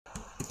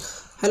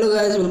Hello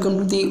guys, welcome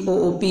to the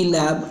OOP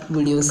lab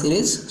video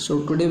series.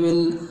 So today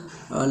we'll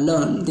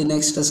learn the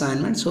next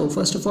assignment. So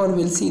first of all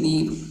we'll see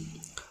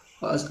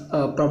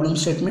the problem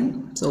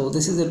statement. So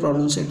this is a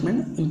problem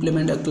statement.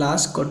 Implement a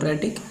class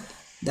quadratic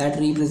that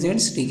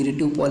represents degree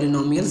 2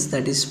 polynomials,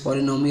 that is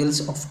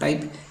polynomials of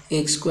type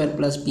ax square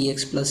plus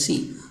bx plus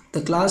c.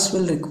 The class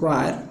will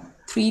require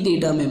 3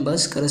 data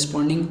members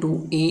corresponding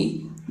to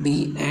a,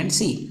 b and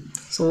c.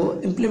 So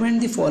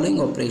implement the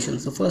following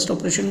operations. The first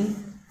operation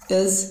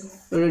is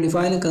we will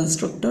define a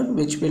constructor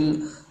which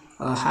will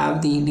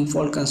have the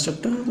default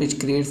constructor which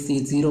creates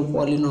the 0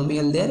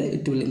 polynomial there.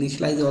 It will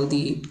initialize all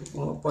the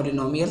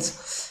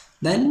polynomials.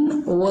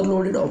 Then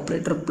overloaded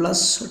operator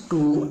plus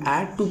to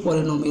add 2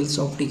 polynomials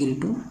of degree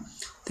 2.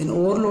 Then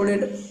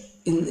overloaded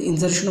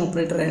insertion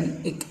operator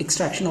and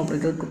extraction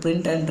operator to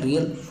print and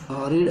read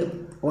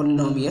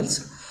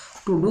polynomials.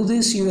 To do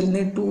this you will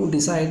need to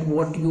decide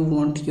what you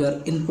want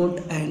your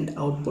input and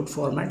output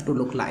format to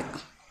look like.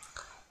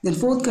 Then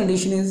fourth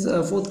case is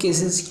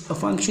a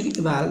function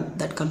eval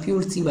that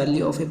computes the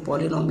value of a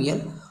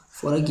polynomial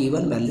for a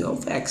given value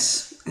of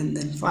x. And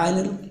then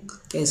final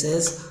case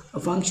is a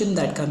function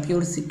that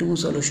computes the 2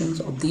 solutions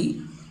of the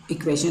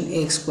equation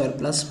ax square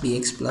plus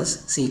bx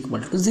plus c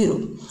equal to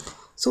 0.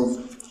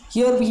 So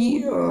here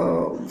we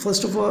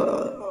first of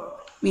all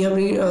we have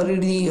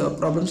read the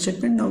problem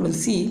statement. Now we'll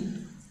see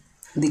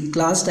the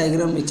class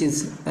diagram which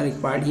is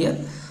required here.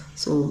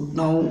 So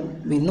now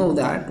we know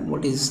that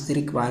what is the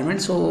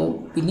requirement.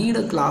 So we need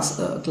a class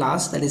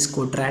that is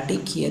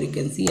quadratic. Here you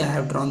can see I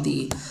have drawn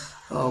the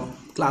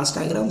class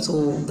diagram.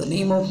 So the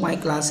name of my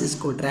class is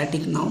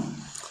quadratic now.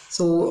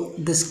 So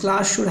this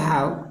class should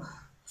have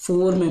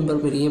 4 member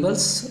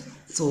variables.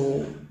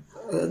 So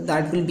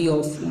that will be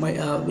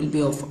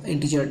of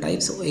integer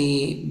type. So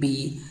a,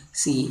 b,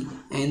 c,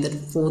 and the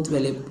 4th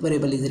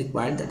variable is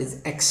required, that is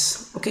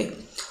x. Okay.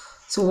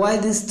 So why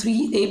this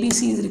 3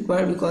 ABC is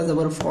required? Because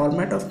our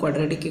format of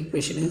quadratic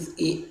equation is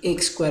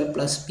ax square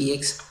plus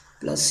bx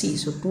plus c.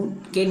 So to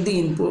get the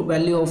input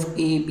value of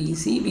a, b,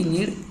 c, we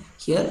need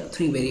here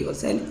 3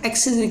 variables, and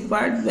x is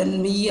required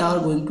when we are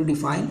going to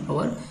define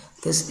our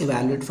this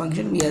evaluate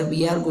function.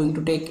 We are going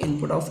to take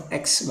input of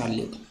x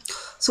value.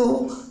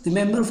 So the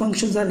member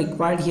functions are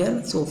required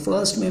here. So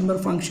first member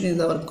function is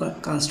our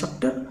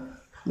constructor,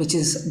 which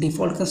is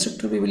default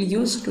constructor we will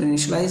use to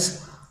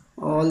initialize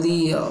all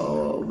the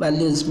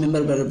values,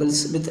 member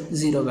variables with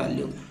 0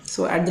 value.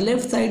 So at the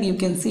left side you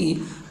can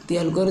see the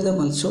algorithm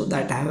also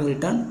that I have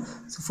written.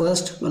 So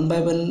first one by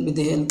one with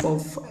the help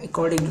of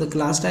according to the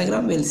class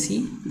diagram we'll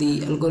see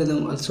the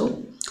algorithm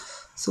also.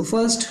 So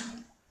first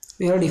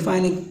we have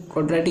defined a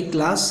quadratic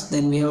class,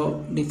 then we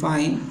have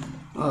defined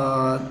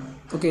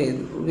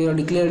we have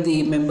declared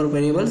the member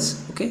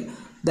variables. Okay,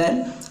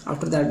 then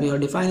after that we have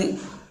defined a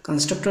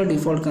constructor,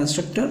 default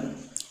constructor,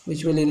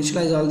 which will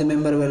initialize all the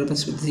member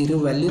variables with 0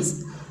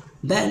 values.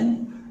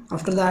 Then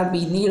after that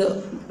we need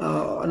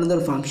another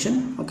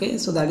function. Okay,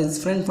 so that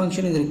is friend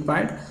function is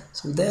required.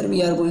 So there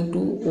we are going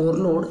to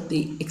overload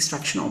the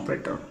extraction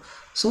operator.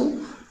 So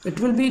it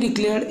will be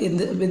declared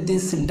with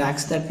this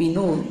syntax that we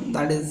know,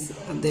 that is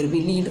there we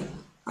need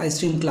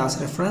iStream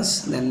class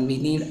reference, then we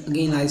need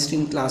again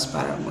iStream class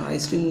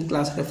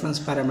reference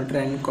parameter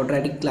and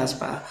quadratic class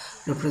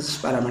reference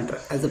parameter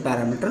as a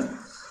parameter.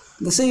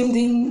 The same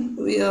thing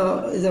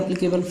is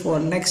applicable for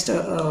next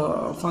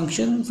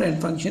function,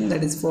 friend function,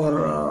 that is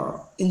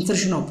for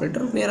insertion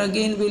operator, where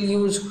again we'll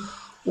use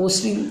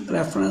OStream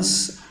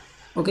reference,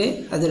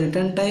 okay, as a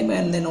return type,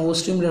 and then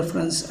OStream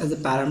reference as a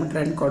parameter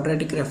and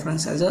quadratic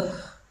reference as a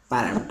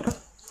parameter.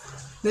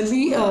 Then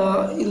we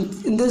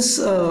in this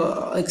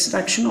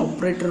extraction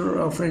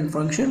operator friend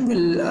function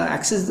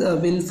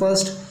will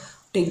first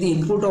take the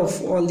input of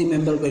all the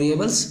member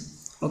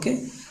variables,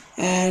 okay,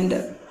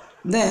 and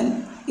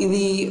then in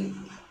the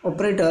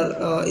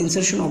operator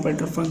insertion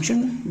operator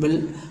function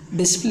will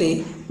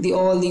display we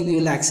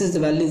will access the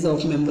values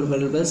of member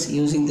variables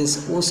using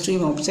this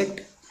OStream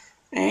object,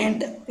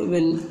 and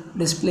will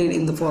display it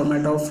in the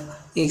format of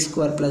ax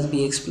square plus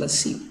bx plus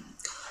c.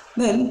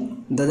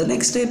 Then the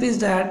next step is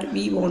that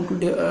we want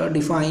to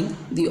define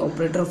the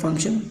operator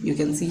function. You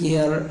can see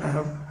here I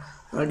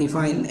have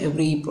define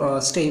every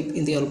step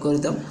in the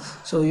algorithm.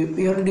 So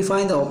you have to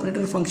define the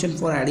operator function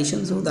for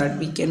addition, so that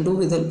we can do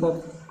with help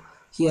of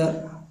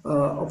here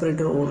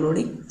operator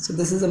overloading. So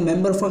this is a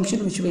member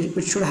function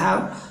which should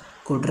have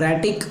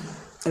quadratic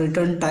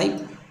return type,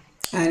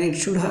 and it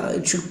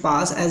should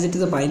pass, as it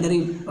is a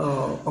binary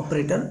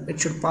operator, it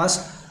should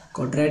pass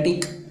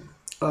quadratic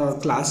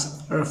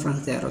class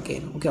reference there,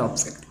 okay,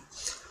 object.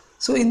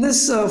 So in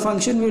this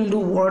function we'll do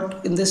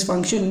what? In this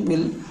function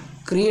we'll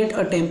create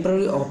a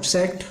temporary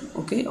object,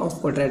 okay, of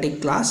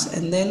quadratic class,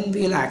 and then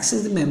we'll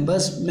access the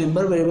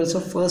member variables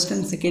of first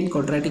and second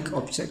quadratic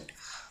object.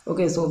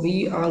 Okay, so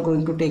we are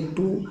going to take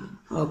 2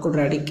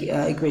 quadratic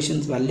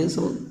equations values,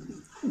 so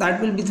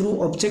that will be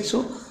through object.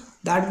 So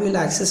that will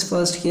access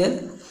first here,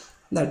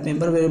 that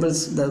member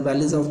variables, the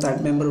values of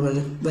that member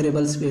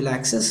variables we will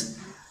access,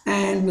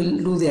 and we'll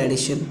do the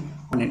addition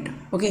on it.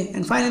 Okay,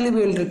 and finally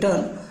we will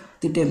return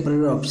the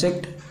temporary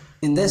object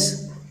in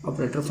this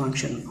operator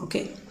function.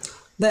 Okay,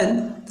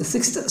 then the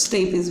sixth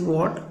step is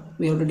what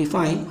we have to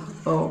define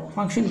a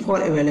function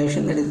for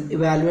evaluation, that is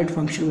evaluate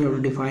function we have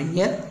to define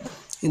here.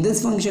 In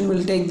this function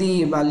we'll take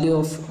the value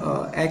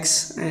of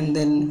x and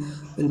then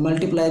we'll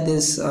multiply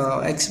this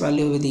x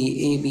value with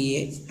the a,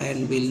 b,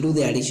 and we'll do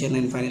the addition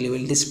and finally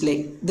we'll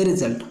display the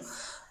result.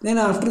 Then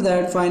after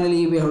that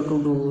finally we have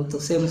to do the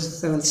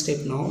seventh step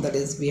now, that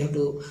is we have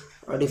to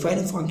define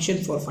a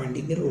function for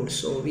finding the roots.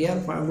 So we are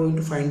going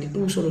to find the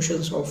two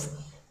solutions of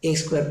a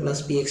square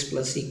plus bx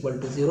plus equal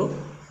to 0,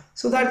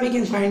 so that we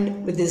can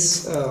find with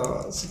this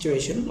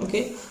situation.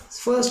 Okay,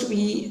 first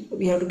we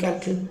have to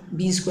calculate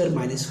b square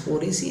minus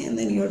 4ac and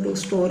then you have to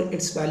store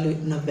its value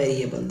in a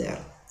variable there.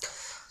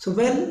 So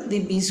when the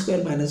b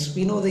square minus,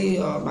 we know the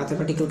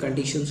mathematical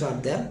conditions are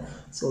there,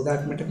 so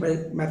that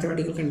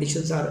mathematical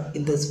conditions are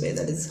in this way,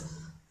 that is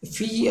if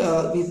we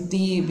with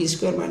the b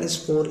square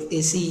minus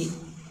 4ac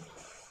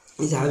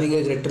is having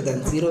a greater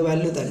than 0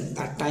 value, then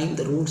that time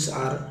the roots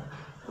are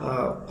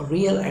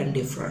real and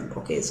different.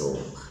 Okay, so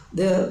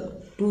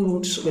the two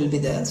roots will be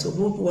there, so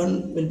root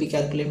 1 will be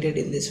calculated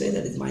in this way,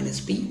 that is minus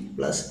b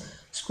plus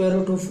square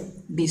root of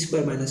b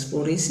square minus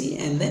 4ac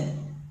and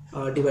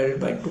then divided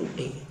by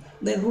 2a.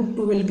 Then root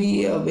 2 will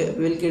be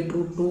will get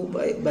root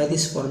 2 by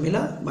this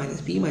formula,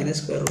 minus b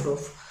minus square root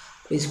of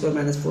b square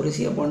minus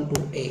 4ac upon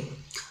 2a.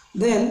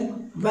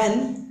 Then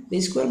when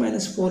b square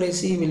minus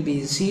 4ac will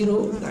be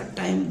 0, that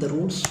time the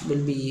roots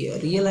will be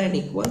real and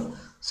equal.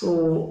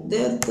 So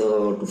there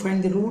to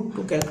find the root,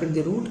 to calculate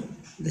the root,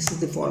 this is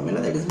the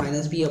formula, that is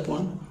minus b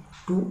upon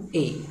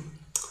 2a.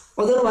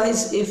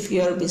 Otherwise if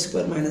your b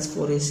square minus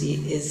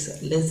 4ac is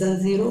less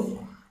than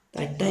 0,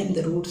 that time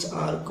the roots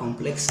are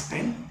complex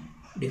and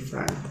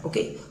different.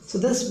 Okay, so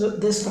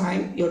this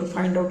time you have to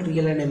find out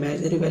real and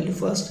imaginary value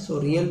first. So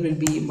real will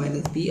be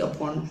minus b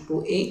upon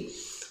 2a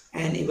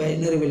and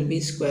imaginary will be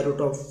square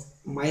root of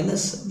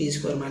minus b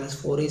square minus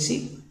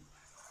 4ac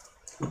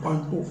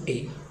upon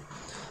 2a.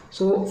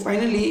 So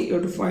finally you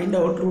have to find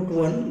out root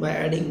 1 by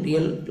adding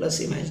real plus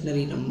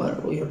imaginary number.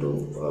 We have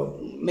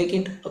to make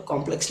it a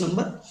complex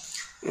number,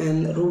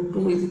 and root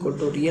 2 is equal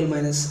to real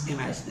minus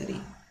imaginary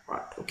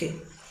part. Okay,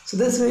 so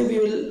this way we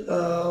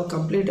will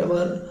complete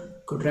our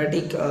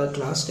quadratic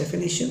class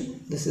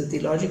definition. This is the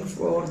logic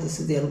for, this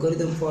is the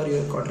algorithm for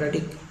your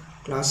quadratic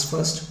class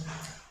first.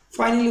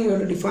 Finally we have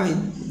to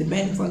define the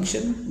main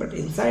function, but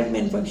inside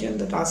main function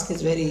the task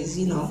is very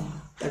easy now,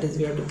 that is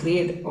we have to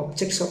create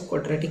objects of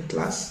quadratic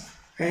class,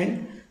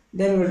 and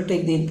then we will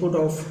take the input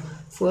of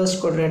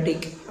first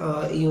quadratic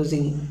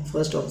using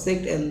first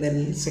object and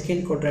then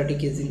second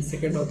quadratic using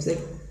second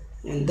object,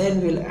 and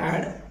then we'll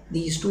add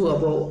these two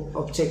above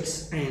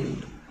objects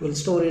and we'll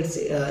store its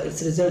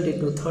result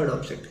into third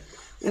object,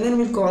 and then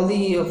we'll call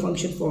the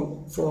function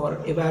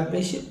for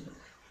evaluation,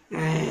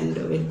 and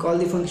we'll call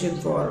the function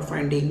for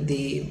finding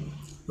the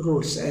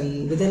roots,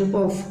 and with the help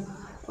of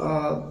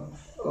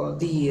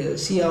the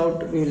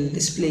cout we will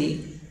display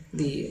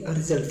the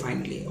result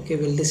finally. Okay,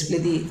 we'll display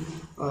the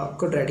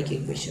quadratic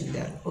equation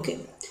there. Okay,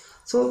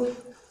 so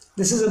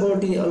this is about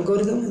the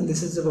algorithm and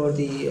this is about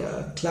the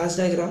class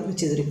diagram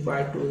which is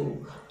required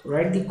to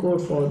write the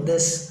code for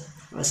this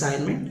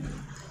assignment.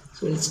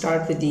 So we'll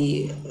start with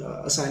the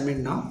assignment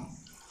now.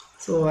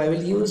 So I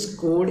will use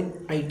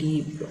code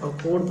ID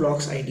code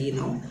blocks ID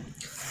now.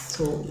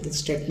 So the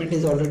statement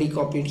is already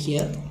copied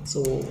here,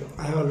 so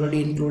I have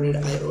already included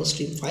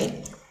IOStream file,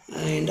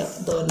 and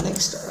the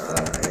next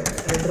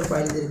header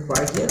file is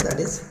required here, that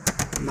is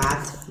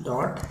math.h.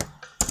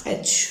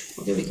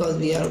 okay, because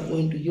we are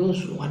going to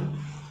use one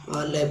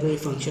library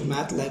function,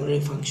 math library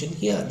function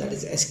here, that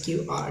is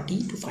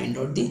sqrt, to find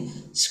out the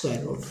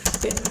square root.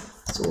 Okay,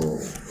 so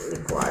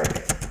required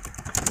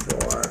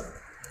for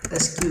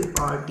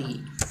sqrt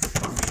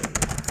function.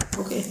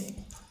 Okay,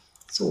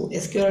 so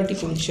sqrt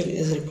function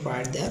is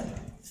required there.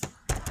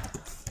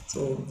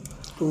 So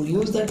to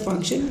use that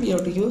function we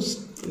have to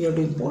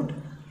import,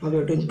 we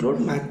have to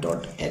include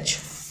math.h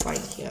file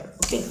here.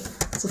 Okay,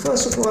 so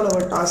first of all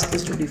our task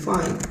is to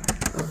define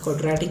a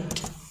quadratic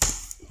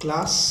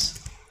class.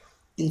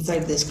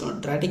 Inside this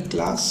quadratic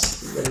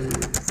class we'll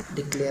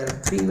declare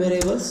three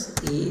variables,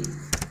 a,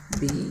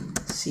 b,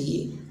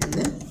 c, and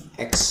then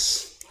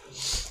x.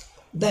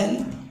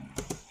 Then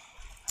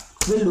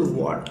we'll do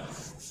what?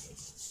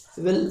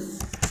 We'll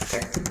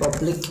take the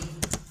public.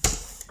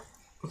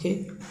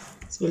 Okay,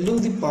 so we'll do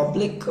the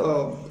public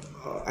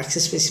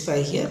access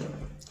specifier here,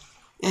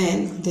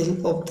 and with the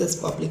help of this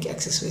public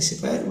access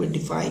specifier we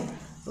define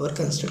our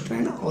constructor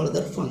and all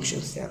other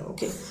functions there.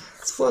 Okay,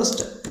 so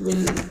first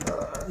we'll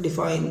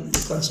define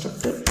the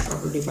constructor.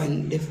 How to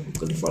define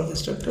default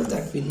constructor,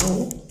 that we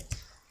know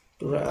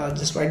to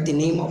just write the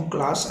name of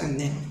class and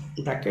then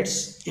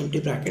brackets, empty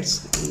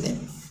brackets, and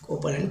then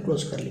open and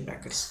close curly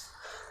brackets.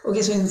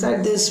 Okay, so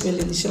inside this we'll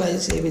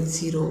initialize a with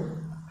 0,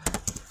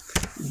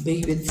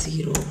 b with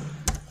 0,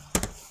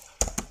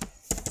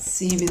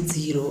 c with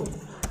 0.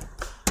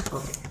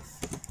 Okay,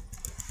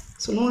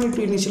 so no need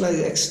to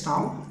initialize x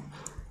now.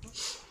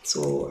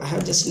 So I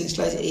have just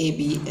initialized a,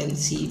 b, and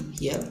c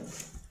here.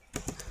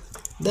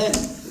 Then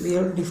we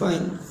have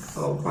defined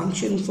a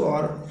function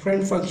for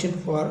friend function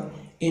for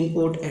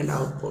input and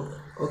output.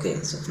 Okay,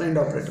 so friend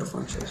operator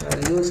function. So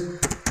I'll use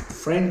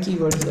friend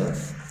keyword here.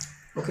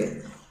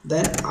 Okay,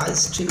 then I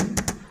string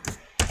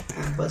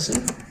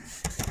ampersand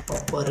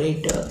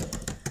operator,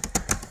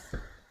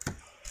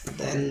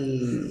 then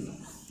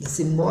the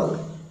symbol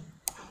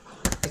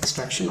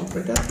extraction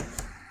operator,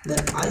 then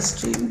I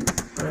string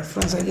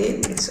reference,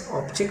 again it's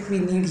object we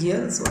need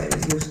here, so I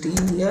will use t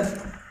here,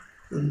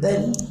 and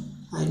then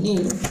I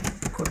need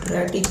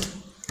quadratic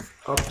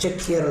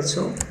object here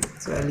also,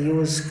 so I'll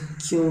use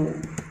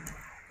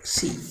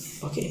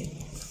qc.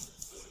 Okay,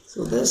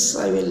 so this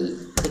I will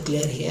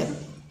declare here.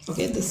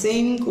 Okay, the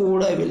same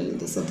code I will,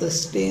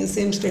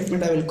 same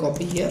statement I will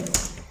copy here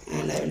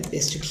and I will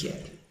paste it here.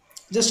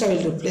 Just I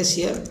will replace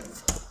here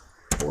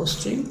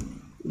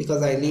ostring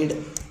because I need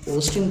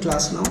ostring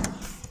class now,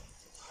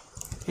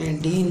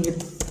 and d in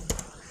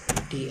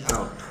with d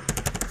out.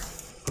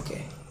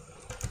 Okay,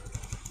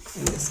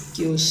 and this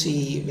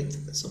qc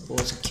with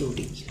suppose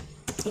qd.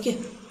 Okay,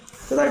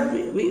 so that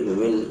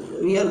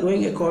we are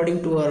going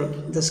according to our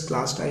this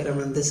class diagram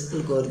and this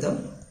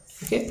algorithm.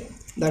 Okay,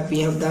 that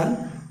we have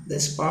done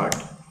this part,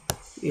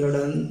 we have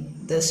done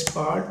this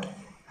part.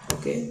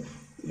 Okay,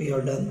 we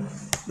have done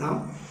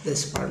now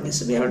this part,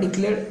 means we have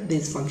declared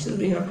this function,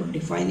 we have to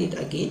define it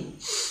again.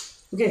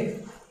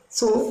 Okay,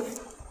 so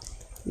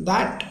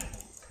that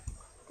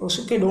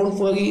also, okay, don't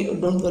worry,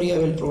 I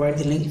will provide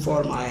the link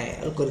for my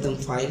algorithm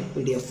file,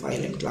 PDF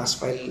file and class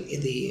file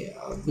in the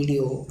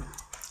video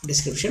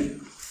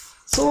description.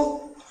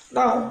 So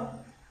now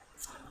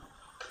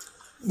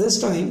this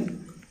time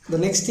the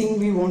next thing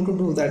we want to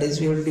do, that is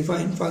we have to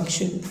define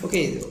function.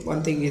 Okay,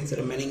 one thing is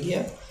remaining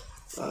here,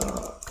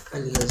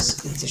 I'll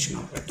use insertion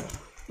operator.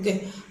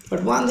 Okay,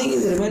 but one thing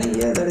is remaining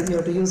here, that is you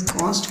have to use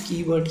const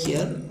keyword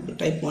here, the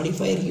type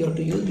modifier you have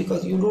to use,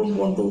 because you don't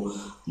want to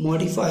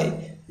modify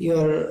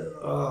your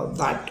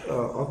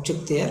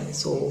object there,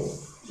 so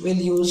we'll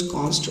use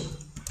const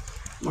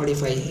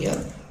modify here.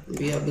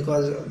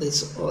 Because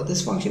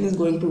this function is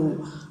going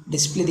to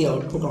display the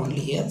output only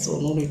here, so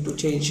no need to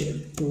change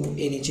to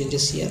any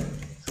changes here.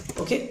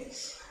 Okay,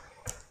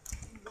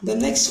 the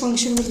next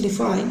function will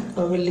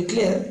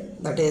declare,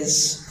 that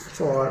is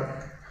for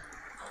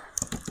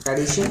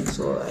addition,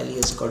 so I'll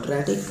use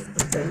quadratic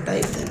return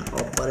type, then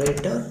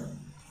operator.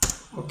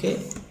 Okay,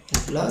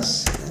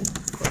 plus then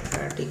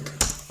quadratic.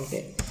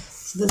 Okay,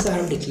 so this I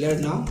have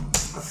declared now.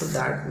 After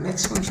that,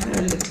 next function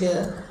I will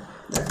declare,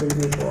 that will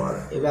be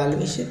for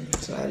evaluation,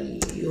 so I'll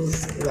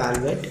use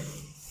evaluate,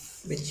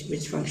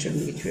 which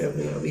function which we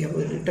have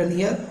written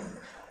here,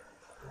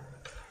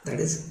 that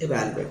is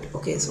evaluate.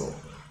 Okay, so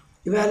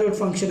evaluate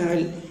function I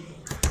will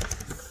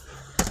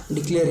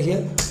declare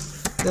here,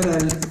 then I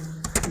will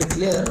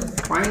declare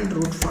find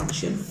root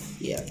function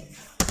here.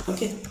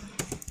 Okay,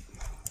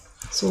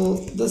 so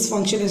this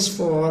function is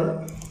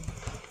for,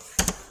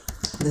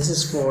 this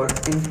is for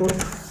input,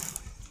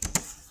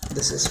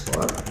 this is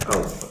for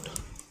output.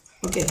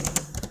 Okay,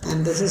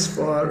 and this is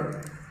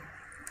for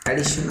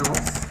addition of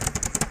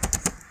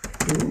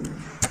two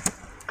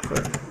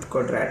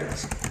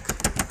quadratics.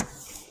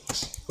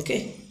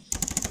 Okay,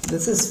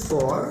 this is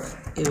for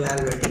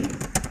evaluating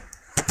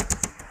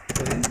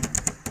when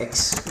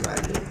x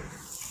value,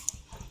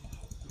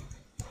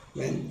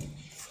 when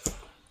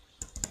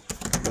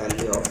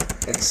value of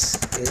x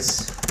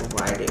is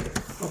provided.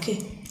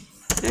 Okay,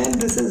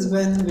 and this is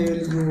when we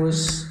will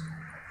use,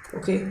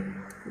 okay,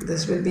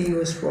 this will be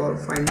used for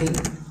finding,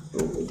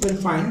 it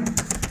will find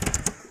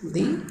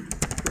the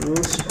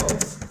roots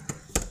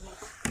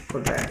of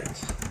quadratic.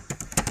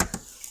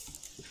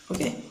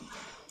 Okay,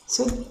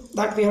 so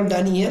that we have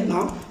done here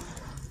now,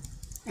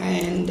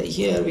 and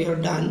here we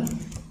have done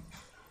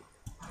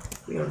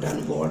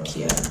what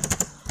here,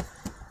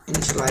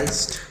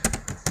 initialized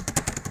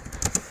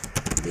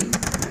the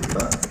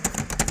member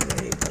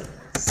variable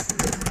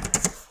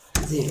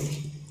 0.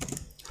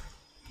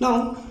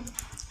 Now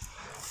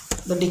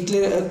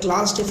the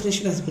class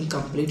definition has been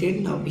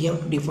completed. Now we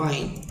have to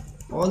define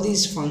all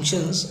these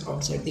functions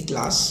outside the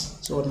class,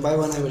 so one by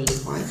one I will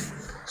define.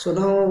 So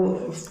now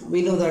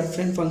we know that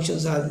friend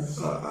functions are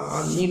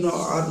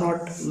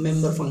not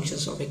member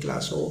functions of a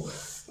class. So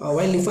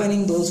while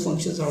defining those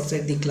functions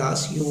outside the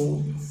class,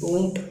 you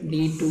don't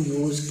need to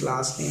use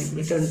class name,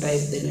 return type,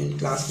 then in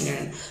class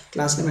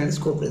name and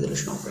scope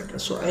resolution operator.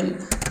 So I'll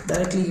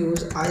directly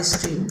use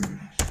iStream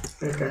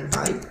return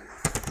type,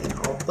 then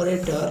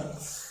operator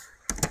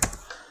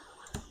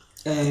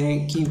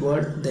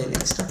keyword, then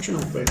extraction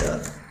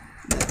operator,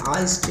 then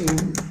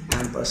iStream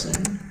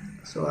ampersand.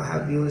 So I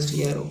have used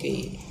here.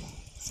 Okay,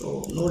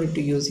 so no need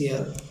to use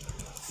here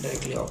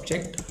directly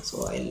object,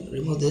 so I'll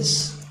remove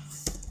this.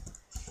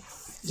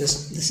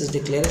 Just this is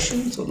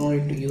declaration, so no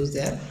need to use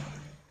there,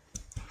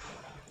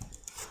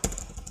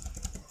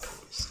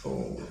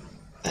 so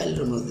I'll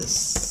remove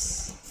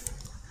this.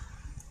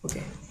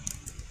 Okay,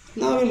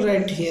 now we'll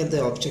write here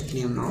the object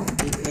name now,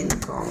 begin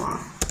comma,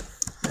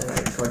 I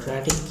write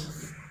quadratic.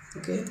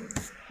 Okay,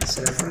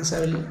 so reference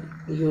I will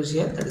use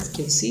here, that is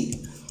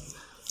qc,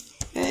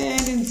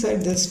 and in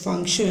inside this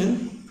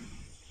function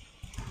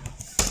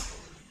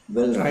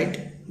we'll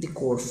write the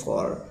code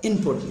for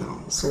input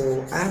now.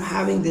 So I am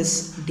having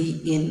this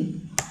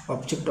din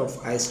object of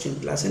iStream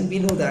class, and we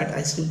know that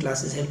iStream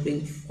class is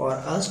helping for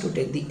us to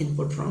take the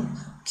input from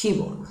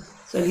keyboard.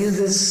 So I'll use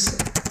this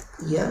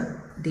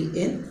here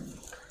din,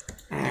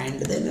 and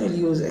then I'll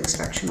use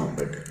extraction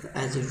operator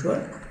as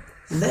usual,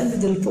 and then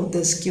with the help of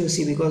this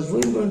QC, because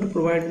we're going to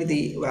provide me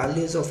the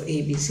values of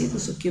ABC,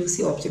 so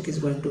QC object is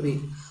going to be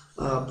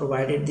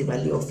provided the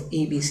value of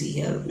ABC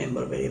here,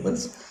 member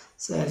variables.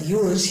 So I'll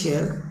use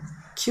here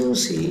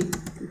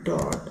QC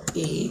dot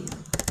A,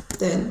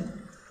 then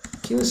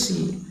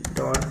QC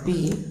dot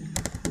B,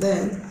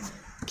 then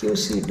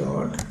QC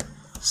dot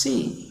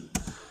C.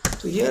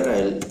 So here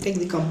I'll take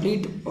the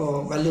complete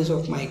values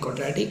of my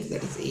quadratic,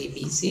 that is A,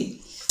 B,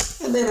 C,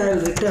 and then I'll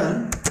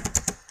return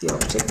the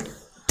object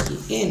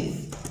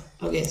in.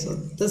 Okay, so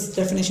this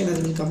definition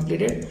has been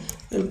completed.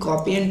 I'll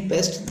copy and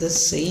paste the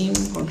same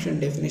function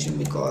definition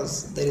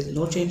because there is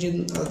no change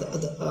in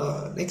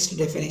the next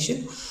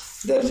definition.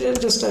 There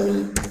just I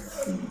will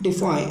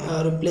define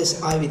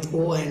replace I with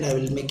O, and I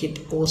will make it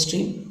O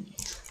stream.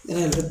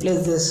 Then I'll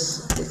replace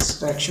this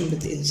extraction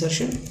with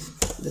insertion,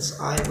 this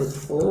I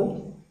with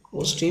O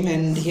stream,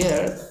 and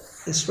here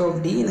instead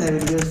of D I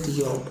will use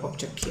D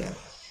object here,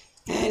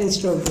 and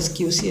instead of this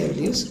QC I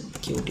will use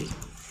QD.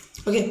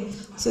 Okay,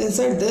 so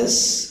inside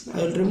this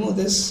I will remove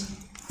this.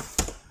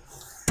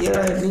 Here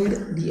I need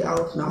the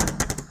out now,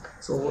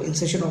 so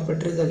insertion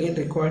operator is again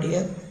required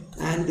here,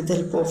 and with the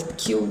help of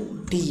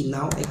QD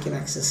now I can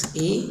access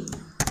A.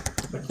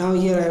 But now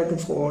here I have to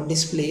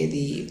display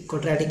the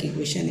quadratic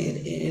equation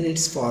in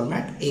its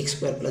format, ax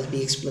square plus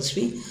bx plus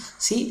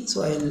c.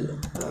 So I will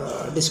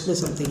display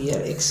something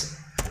here, x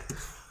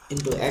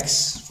into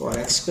x for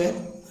x square.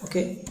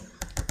 Okay,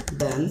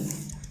 then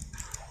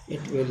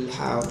it will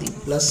have the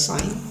plus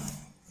sign.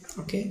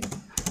 Okay,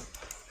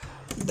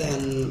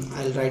 then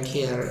I'll write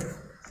here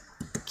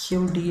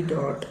qd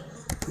dot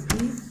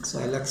b, so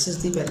I'll access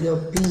the value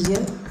of b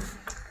here,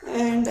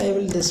 and I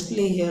will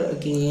display here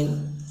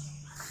again,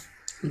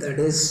 that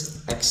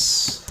is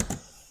x,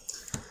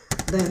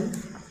 then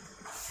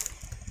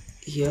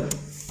here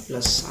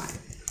plus sign,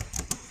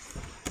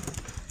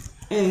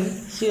 and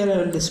here I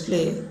will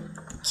display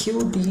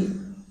qd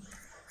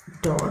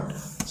dot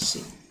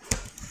c.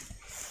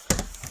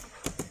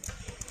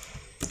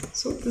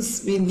 So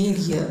this we need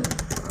here.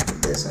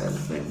 This I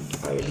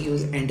will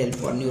use endl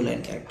for new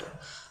line character.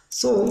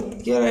 So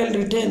here I will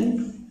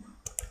return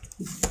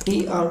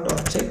d out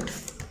object.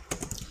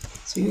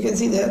 So you can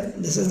see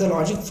that this is the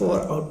logic for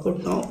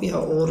output. Now we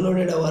have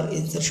overloaded our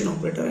insertion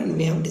operator and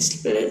we have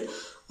displayed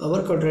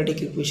our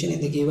quadratic equation in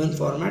the given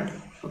format.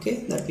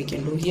 Okay, that we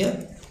can do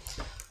here.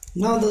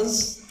 Now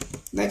this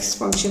next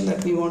function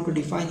that we want to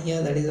define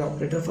here, that is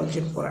operator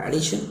function for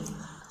addition.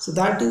 So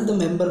that is the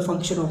member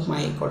function of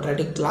my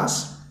quadratic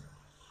class.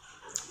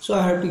 So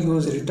I have to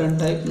use return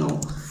type now.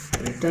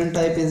 Return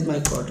type is my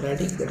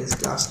quadratic, that is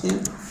class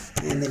name,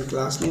 and then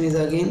class name is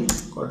again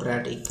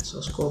quadratic. So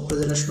scope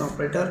resolution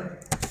operator,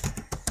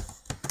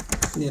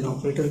 then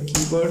operator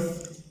keyword,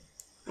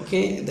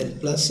 okay, then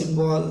plus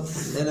symbol,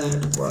 and then I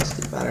have to pass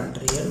the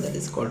parameter here, that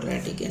is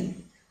quadratic,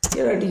 and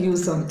here I have to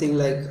use something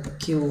like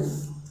q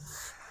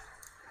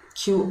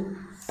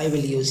I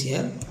will use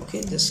here.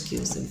 Okay, just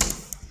q simple.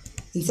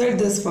 Inside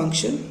this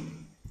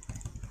function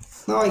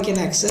now I can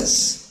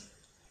access.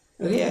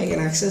 Okay, I can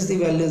access the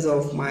values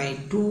of my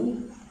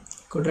two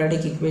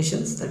quadratic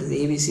equations, that is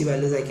ABC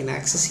values I can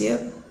access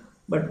here,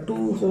 but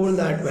to hold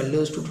that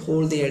values, to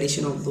hold the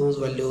addition of those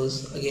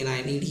values, again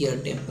I need here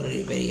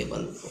temporary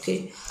variable,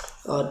 okay,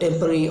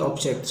 temporary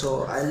object.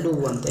 So I'll do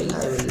one thing,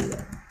 I will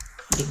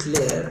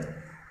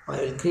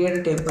create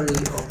a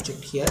temporary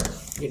object here,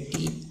 get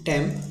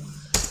temp,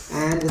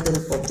 and with the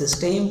help of this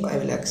temp I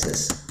will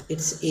access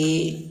its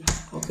a,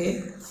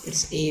 okay,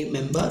 its a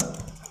member,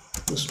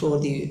 to store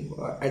the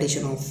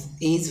addition of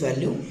a's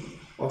value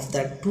of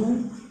that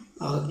two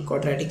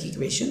quadratic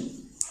equation.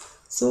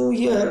 So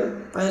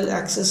here I'll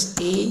access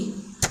a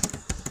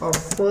of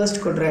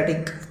first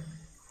quadratic's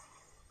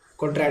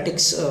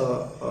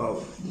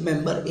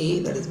member a,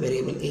 that is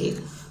variable a,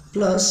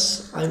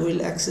 plus I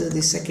will access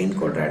the second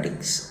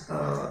quadratic's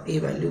a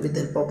value with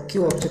the help of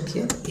q object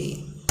here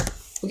a.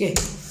 Okay,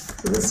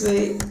 so this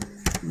way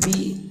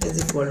b is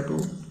equal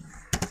to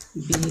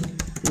b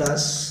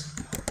plus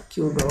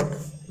q dot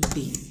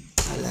b.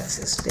 I'll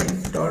access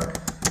temp dot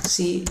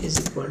c is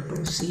equal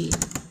to c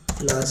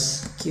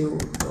plus q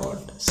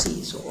dot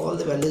c. So all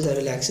the values I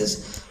will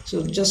access.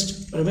 So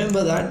just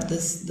remember that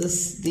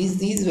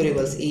these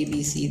variables a,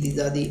 b, c, these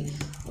are the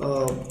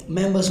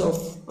members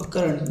of a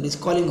current is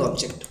calling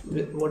object.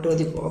 Whatever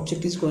the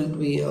object is going to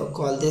be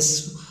call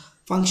this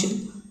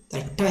function,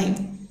 that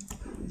time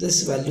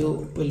this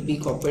value will be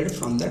copied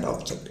from that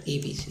object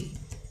abc,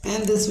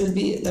 and this will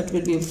be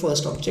a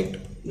first object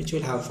which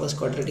will have first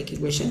quadratic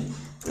equation,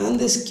 and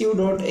this q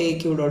dot a,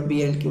 q dot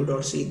b, and q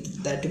dot c,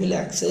 that will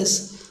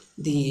access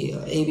the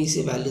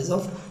abc values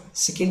of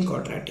second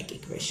quadratic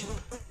equation.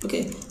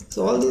 Okay,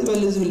 so all these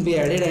values will be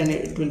added and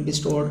it will be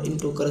stored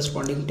into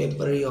corresponding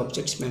temporary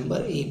objects member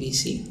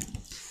ABC.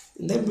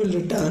 And then we'll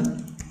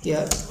return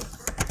here,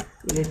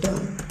 we'll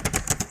return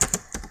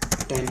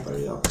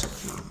temporary object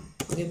now.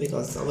 Okay,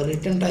 because our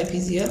return type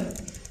is here,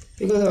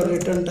 because our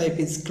return type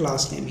is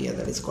class name here,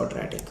 that is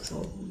quadratic.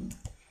 So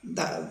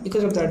that,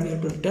 because of that, we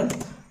have to return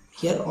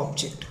here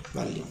object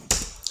value.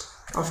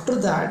 After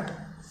that,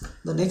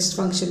 the next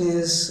function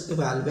is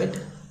evaluate.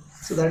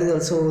 So that is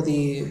also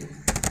the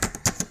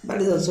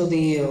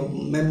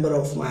member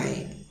of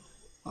my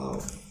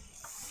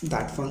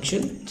that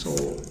function.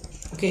 So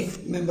okay,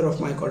 member of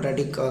my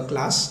quadratic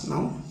class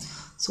now.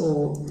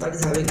 So that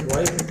is having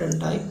void return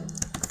type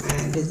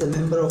and is the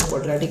member of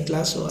quadratic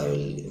class. So I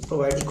will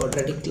provide the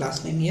quadratic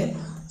class name here,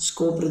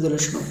 scope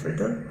resolution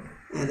operator,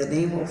 and the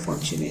name of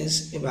function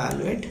is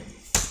evaluate.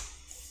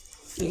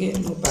 Okay,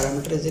 no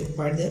parameter is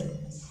required there.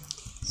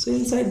 So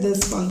inside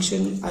this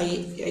function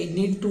I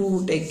need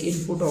to take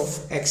input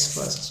of x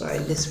first. So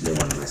I'll display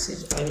one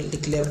message. I will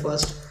declare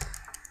first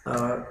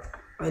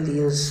I'll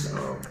use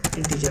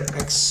integer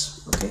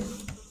x, okay,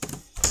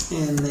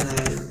 and then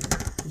I'll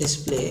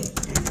display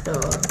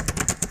enter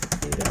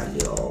the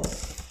value of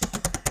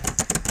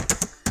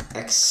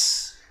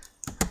x.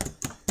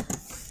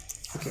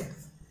 Okay,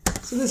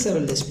 so this I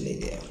will display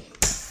there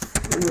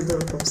with the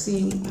output of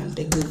c and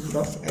take the input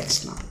of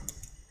x now.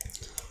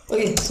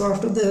 Okay, so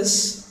after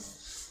this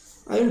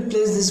I will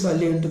place this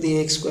value into the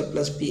x square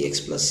plus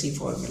bx plus c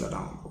formula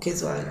now. Okay,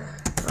 so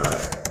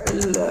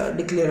I'll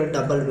declare a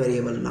double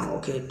variable now.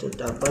 Okay, the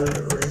double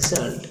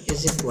result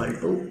is equal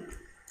to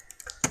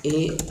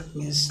a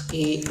means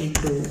a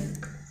into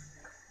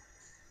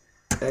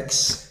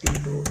x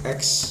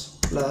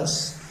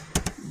plus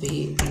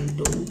b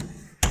into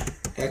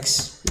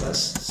x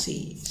plus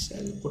c. So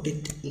I'll put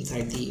it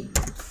inside the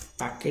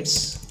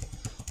brackets,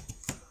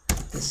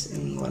 this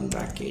in one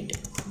bracket,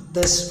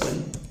 this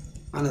one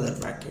another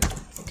bracket.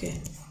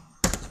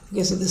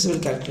 Okay, so this will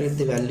calculate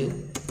the value,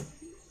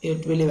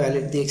 it will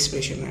evaluate the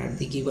expression at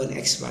the given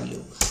x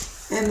value,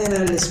 and then I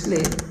will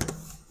display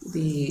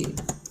the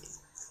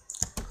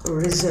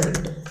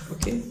result,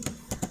 okay,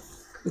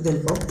 with the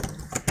help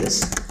of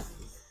this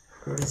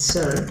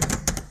result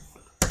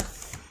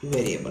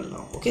variable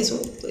now. Okay, so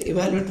the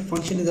evaluate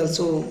function is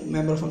also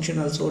member function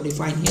also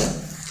defined here.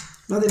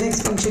 Now the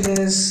next function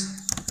is,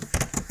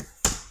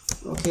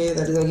 okay,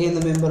 that is again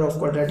the member of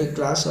quadratic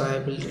class. So I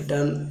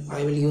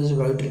will use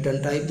void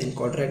return type, then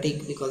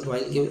quadratic, because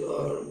while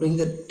doing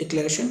the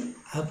declaration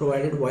I have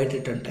provided void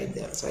return type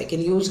there. So I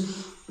can use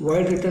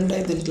void return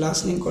type, then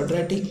class name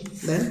quadratic,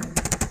 then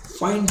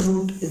find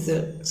root is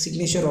the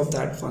signature of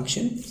that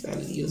function. So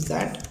I'll use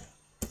that.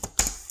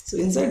 So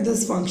inside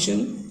this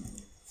function,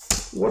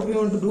 what we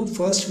want to do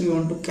first, we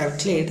want to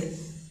calculate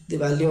the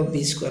value of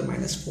b square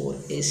minus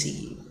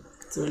 4ac.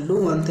 So we'll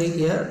do one thing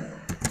here.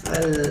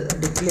 I'll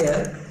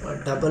declare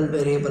a double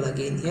variable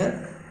again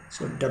here.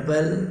 So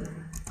double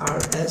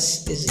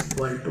rs is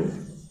equal to,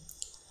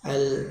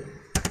 I'll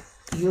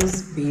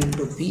use b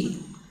into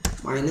b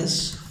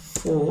minus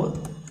 4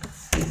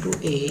 into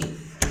a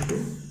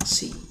into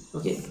c.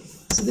 Okay,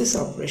 so this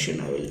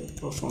operation I will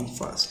perform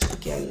first.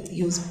 Okay, I'll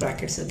use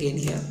brackets again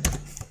here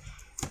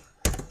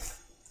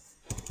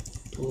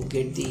to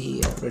get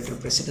the operator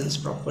precedence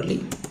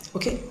properly.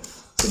 Okay,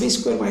 so b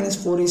square minus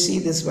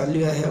 4ac, this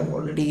value I have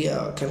already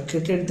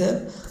calculated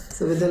there.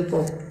 So with the help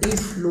of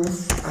if loop,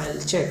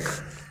 I'll check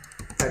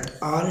that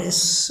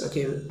rs,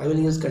 okay, I will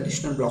use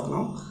conditional block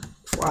now.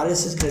 If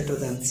rs is greater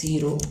than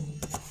 0,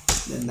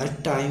 then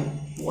that time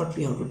what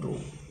we have to do?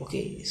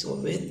 Okay, so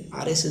when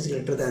rs is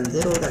greater than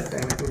 0, that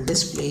time it will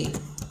display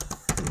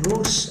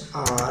roots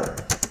are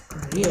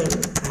real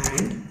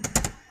and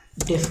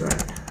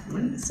different,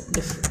 means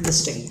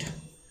distinct.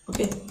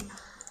 Okay,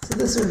 so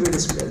this will be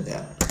displayed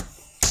there,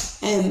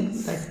 and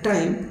that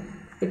time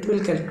it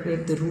will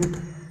calculate the root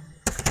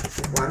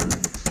 1.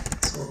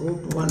 So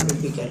root 1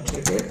 will be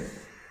calculated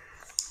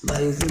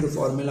by using the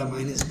formula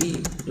minus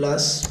b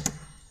plus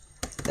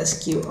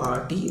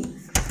sqrt,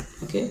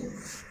 okay,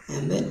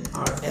 and then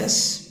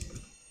rs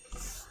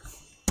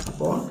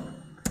upon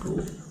 2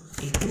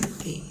 into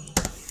a.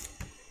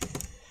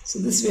 So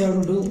this we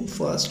have to do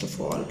first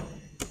of all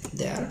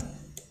there.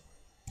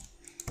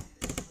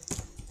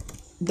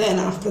 Then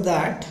after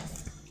that,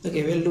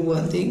 okay, we'll do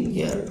one thing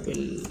here,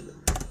 we'll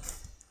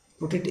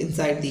put it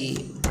inside the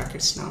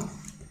brackets now.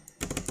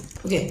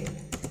 Okay,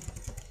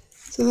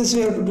 so this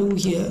we have to do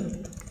here,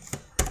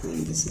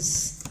 and this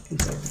is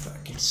inside the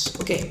brackets.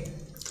 Okay,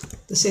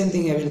 the same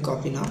thing I will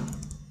copy now,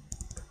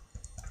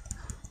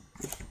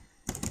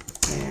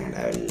 and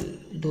I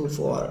will do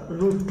for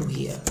root 2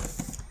 here.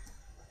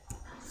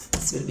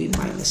 This will be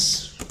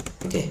minus.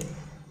 Okay,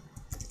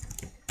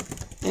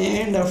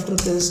 and after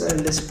this I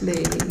will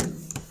display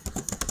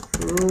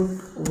root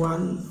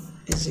 1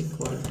 is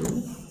equal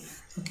to,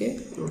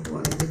 okay, root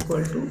 1 is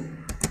equal to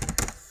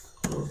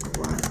root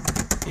 1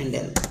 and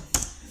l.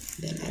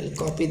 Then I will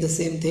copy the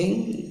same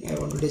thing. I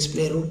want to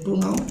display root 2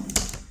 now.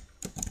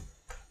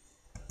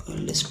 I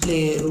will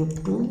display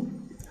root 2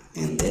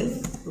 and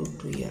then root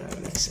 2 here I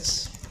will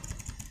access.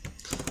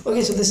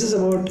 Okay, so this is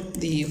about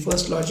the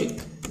first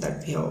logic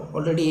that we have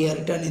already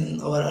written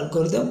in our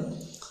algorithm.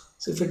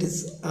 So if it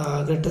is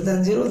greater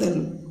than 0,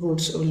 then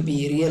roots will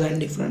be real and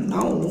different.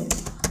 Now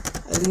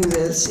I'll use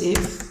else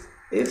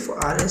if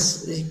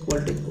rs is equal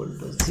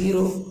to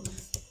 0,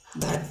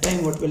 that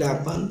time what will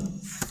happen,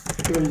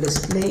 it will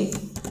display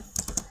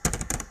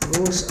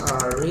roots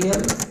are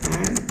real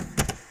and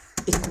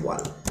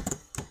equal.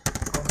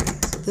 Okay,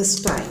 so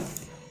this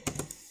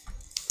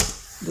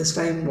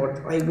time what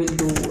I will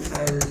do,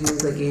 I will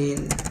use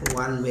again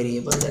one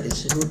variable, that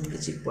is root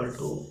is equal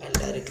to, I'll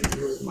directly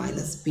use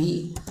minus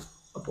b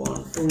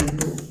upon 2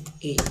 into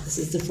a. This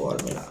is the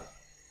formula.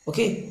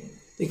 Okay,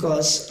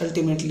 because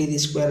ultimately the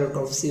square root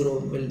of 0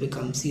 will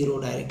become 0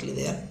 directly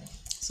there,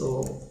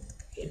 so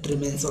it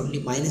remains only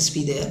minus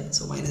b there.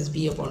 So minus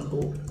b upon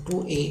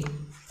 2a,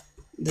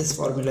 this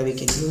formula we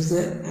can use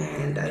there,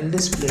 and I'll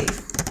display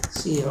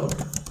cout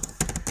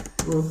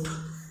root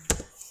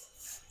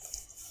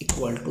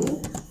equal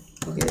to,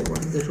 okay, what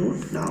is the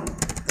root now,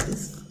 that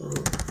is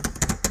root.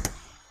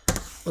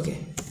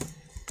 Okay,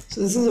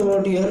 so this is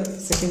about your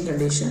second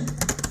condition.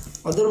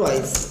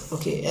 Otherwise,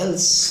 okay,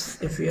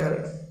 else if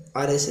your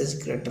rs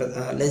is greater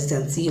less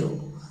than 0,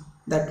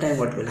 that time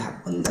what will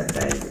happen, that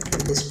time it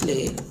will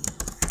display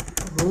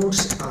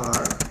roots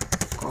are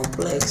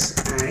complex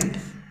and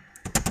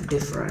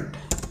different.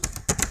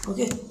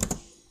 Okay,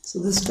 so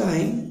this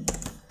time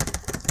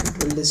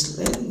it will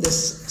display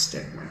this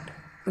statement.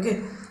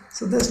 Okay,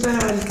 so this time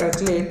I will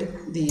calculate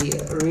the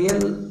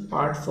real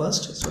part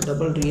first. So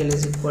double real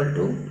is equal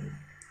to,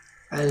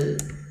 I'll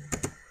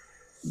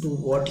do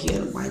what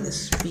here,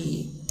 minus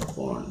b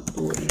upon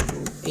 2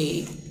 into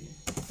a.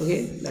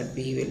 Okay, that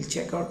b will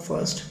check out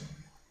first.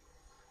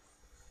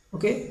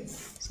 Okay,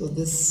 so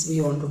this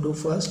we want to do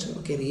first.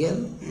 Okay, real,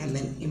 and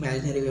then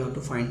imaginary we want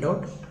to find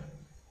out.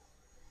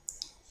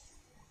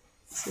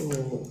 So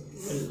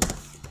we'll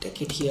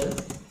take it here.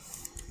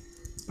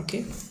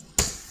 Okay,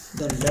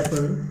 then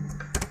double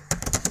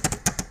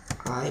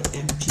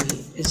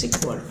img is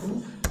equal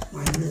to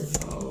minus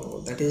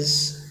that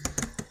is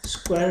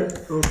square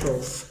root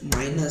of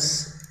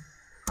minus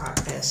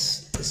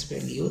rs, this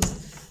will use,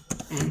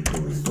 and 2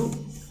 into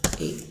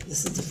a.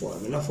 This is the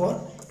formula for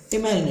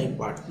imaginary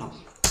part now.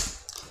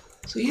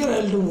 So here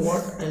I'll do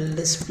what, I'll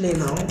display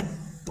now.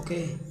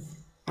 Okay,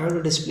 I have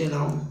to display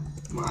now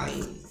my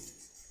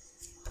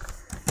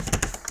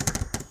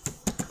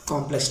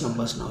complex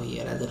numbers now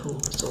here as a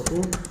root. So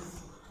root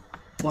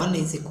 1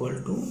 is equal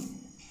to,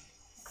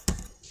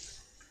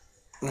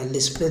 I'll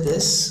display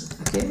this.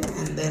 Okay,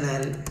 and then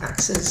I'll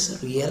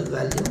access real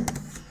value,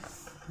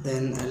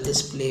 then I'll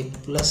display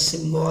plus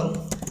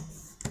symbol,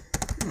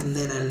 and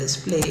then I'll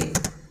display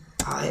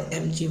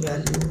img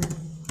value,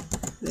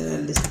 then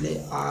I'll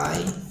display I,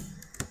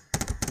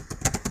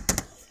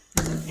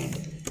 and then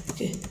enter.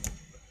 Okay,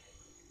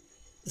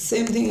 the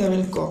same thing I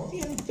will copy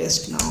and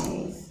paste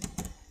now.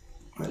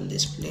 I'll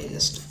display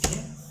just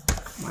here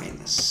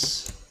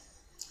minus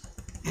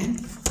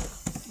and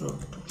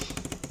root 2.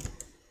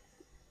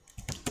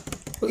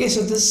 Okay,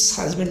 so this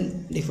has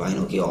been defined.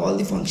 Okay, all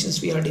the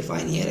functions we are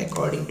defined here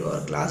according to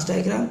our class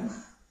diagram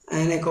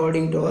and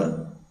according to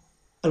our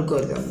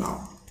algorithm.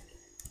 Now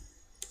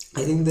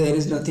I think there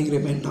is nothing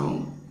remain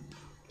now,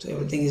 so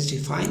everything is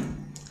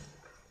defined.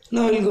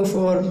 Now we'll go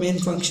for main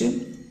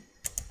function.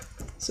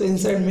 So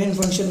inside main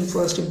function,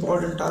 first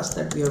important task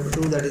that we have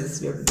to do, that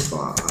is we have to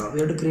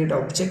create an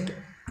object.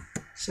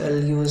 So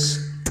I'll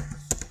use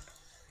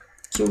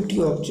qt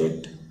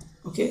object.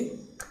 Okay,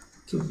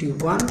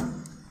 qt1,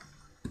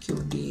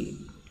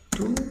 qt2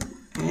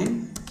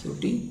 and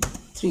qt3.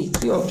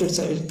 Three objects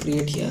I will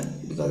create here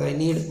because I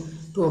need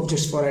 2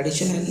 objects for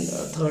addition and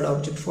a third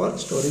object for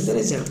storing the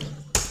result.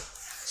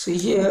 So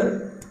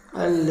here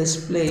I'll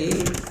display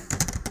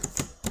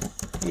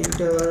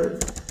enter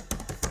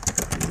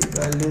the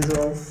values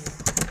of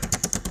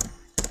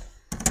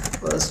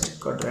first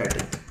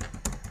quadratic.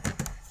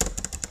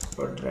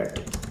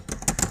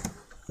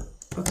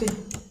 Okay,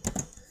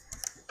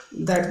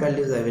 that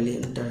values I will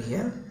enter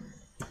here.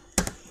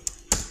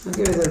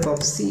 Okay, result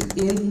of C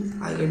in,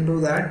 I can do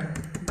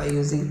that by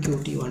using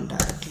qt1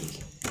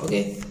 directly.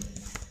 Okay,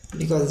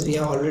 because we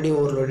have already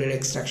overloaded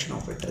extraction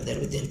operator there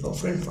with the help of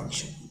friend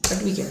function,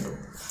 that we can do.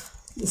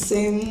 The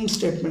same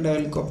statement I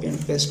will copy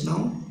and paste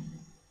now,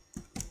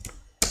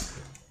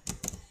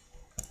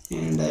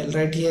 and I will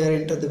write here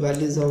enter the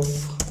values of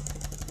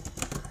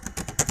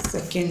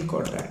second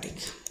quadratic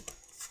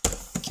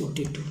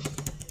qt2,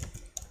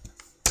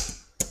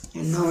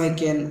 and now I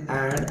can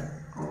add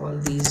all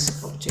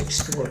these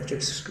objects, 2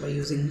 objects, by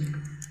using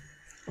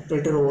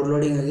operator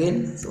overloading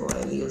again. So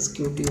I will use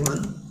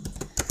qt1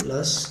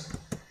 plus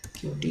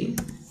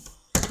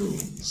qt2.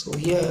 So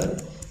here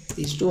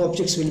these 2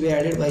 objects will be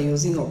added by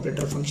using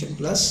operator function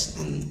plus,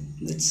 and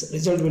its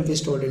result will be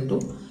stored into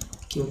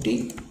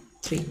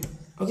qt3.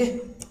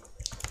 Okay,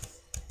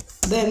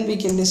 then we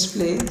can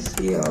display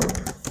cout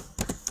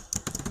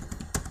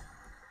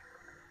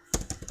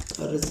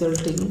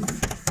resulting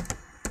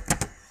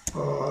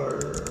or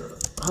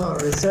her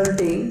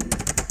resulting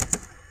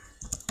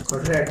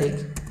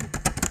quadratic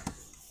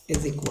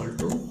is equal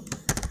to,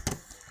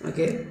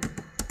 okay,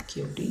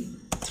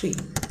 qt3,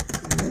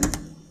 and then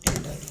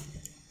enter.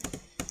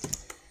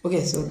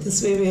 Okay, so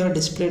this way we have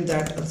displayed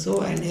that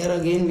also, and here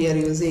again we are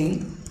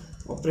using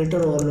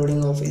operator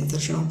overloading of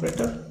insertion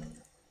operator.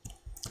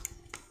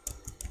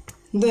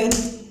 Then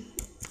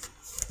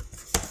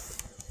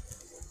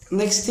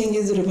next thing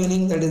is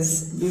remaining, that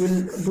is we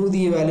will do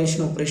the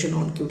evaluation operation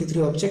on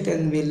qt3 object,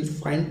 and we'll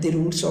find the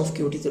roots of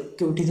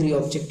qt3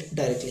 object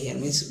directly here.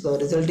 Means the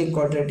resulting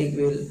quadratic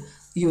we will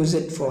use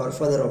it for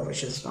further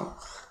operations now.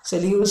 So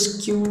I'll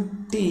use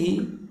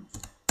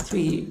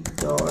qt3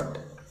 dot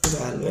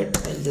evaluate.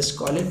 I'll just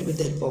call it with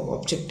the help of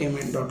object name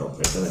and dot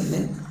operator, and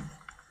then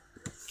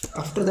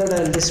after that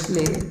I'll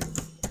display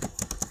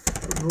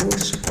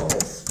roots of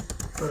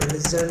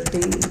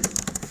resulting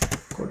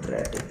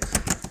quadratic.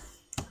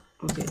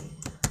 Okay,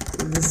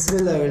 so this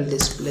will I will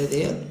display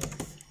there,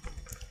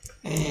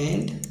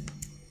 and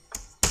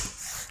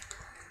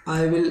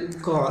I will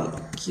call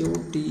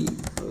qt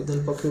with the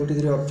help of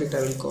qt3 object.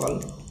 I will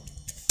call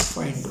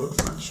find root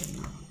function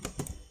now.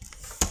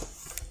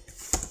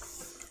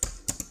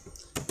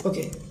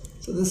 Okay,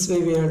 so this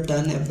way we have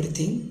done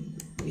everything.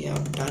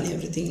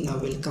 Now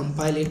we'll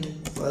compile it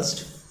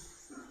first.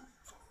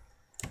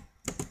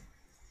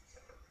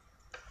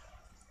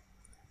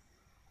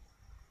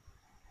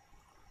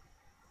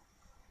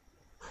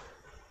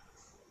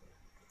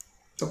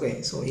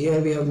 Okay, so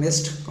here we have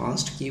missed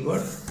const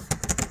keyword,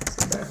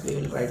 so that we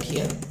will write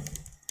here.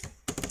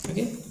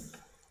 Okay,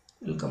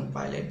 we'll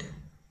compile it.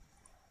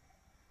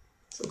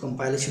 So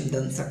compilation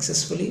done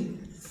successfully,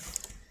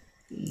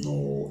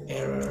 no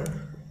error,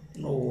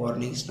 no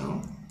warnings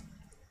now.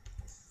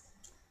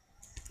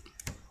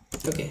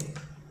 Okay,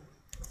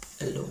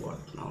 I'll do what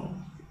now?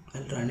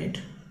 I'll run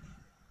it.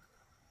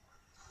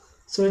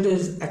 So it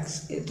is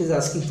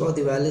asking for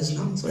the values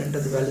now. So enter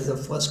the values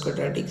of first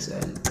quadratic. So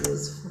I'll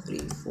use 3,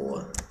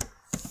 4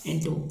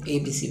 into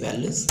ABC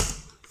values.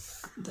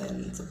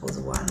 Then suppose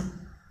 1,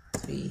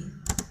 3,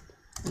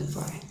 and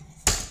 5.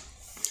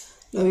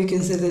 Now we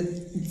can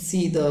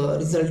see the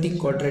resulting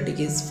quadratic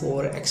is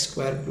 4x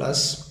square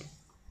plus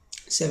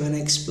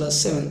 7x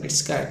plus 7.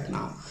 It's correct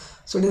now.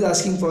 So it is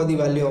asking for the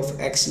value of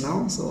x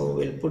now. So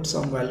we'll put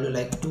some value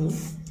like 2.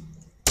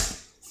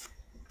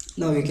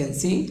 Now we can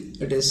see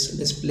it is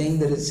displaying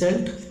the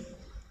result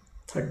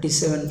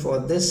 37 for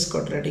this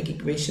quadratic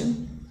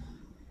equation,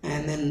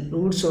 and then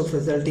roots of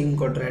resulting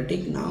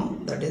quadratic now,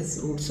 that is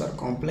roots are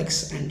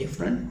complex and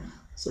different.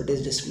 So it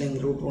is displaying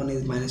root 1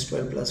 is minus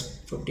 12 plus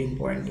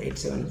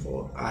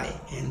 15.874i,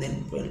 and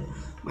then 12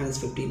 minus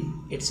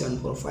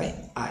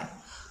 15.8745i.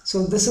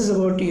 So this is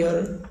about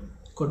your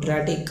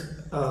quadratic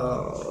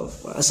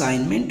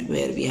assignment,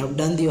 where we have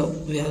done the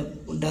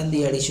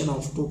addition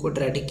of two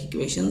quadratic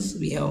equations.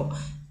 We have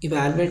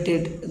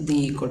evaluated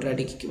the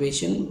quadratic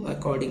equation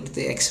according to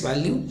the x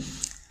value,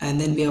 and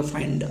then we have we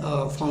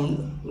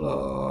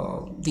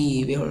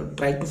have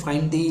tried to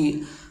find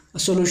the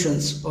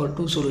solutions, or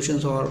two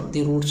solutions, or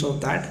the roots of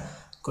that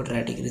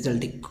quadratic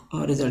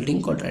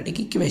resulting quadratic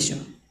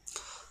equation.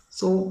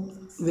 So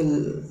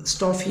we'll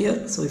stop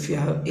here. So if you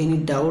have any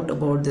doubt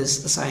about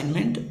this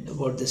assignment,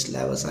 about this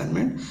lab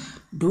assignment,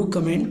 do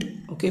comment.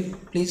 Okay,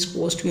 please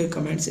post your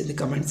comments in the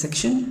comment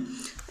section,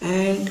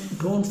 and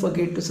don't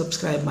forget to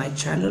subscribe my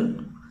channel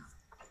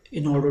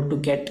in order to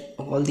get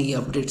all the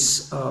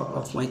updates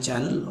of my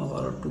channel,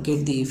 or to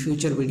get the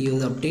future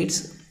videos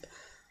updates.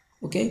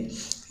 Okay,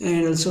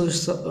 and also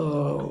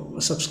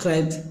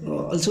subscribe,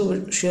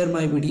 also share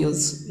my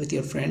videos with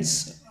your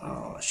friends,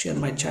 share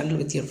my channel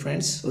with your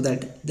friends, so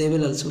that they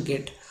will also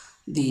get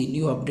the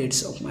new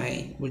updates of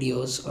my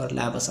videos or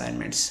lab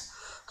assignments.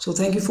 So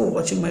thank you for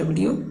watching my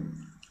video.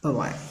 Bye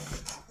bye.